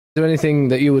there anything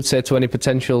that you would say to any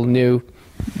potential new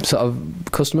sort of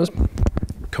customers?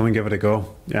 Come and give it a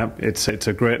go. Yeah, it's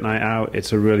a great night out.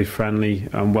 It's a really friendly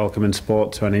and welcoming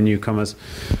sport to any newcomers,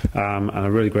 and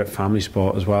a really great family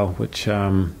sport as well. Which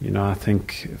I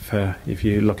think if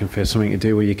you're looking for something to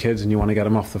do with your kids and you want to get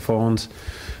them off the phones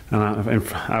and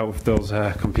out of those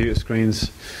computer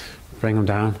screens, bring them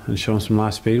down and show them some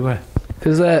live speedway.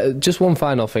 Because just one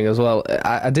final thing as well,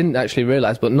 I didn't actually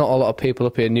realise, but not a lot of people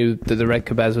up here knew that the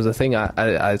Redcar Bears was a thing.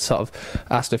 I sort of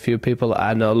asked a few people that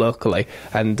I know locally,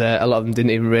 and a lot of them didn't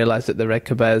even realise that the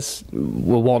Redcar Bears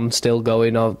were, one, still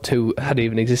going, or two, had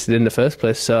even existed in the first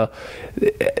place. So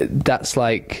that's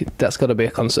got to be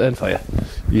a concern for you.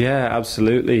 Yeah,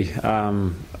 absolutely.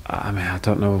 I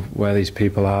don't know where these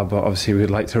people are, but obviously we'd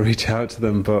like to reach out to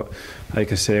them. But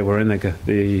like I say, we're in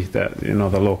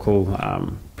the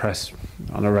local press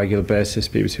on a regular basis,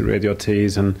 BBC Radio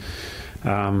Tees, and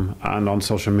on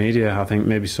social media. I think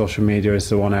maybe social media is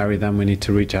the one area then we need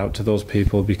to reach out to those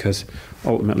people, because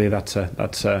ultimately that's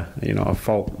a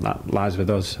fault that lies with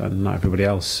us and not everybody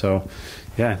else. So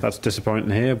yeah, that's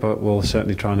disappointing here, but we'll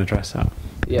certainly try and address that.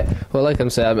 Yeah, well, like I'm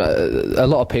saying, a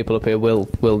lot of people up here will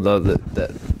know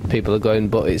that people are going,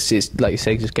 but it's like you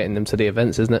say, just getting them to the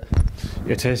events, isn't it?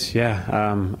 It is,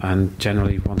 yeah. And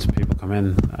generally, once people come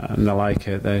in and they like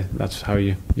it, that's how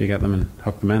you get them and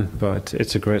hook them in. But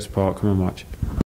it's a great sport. Come and watch.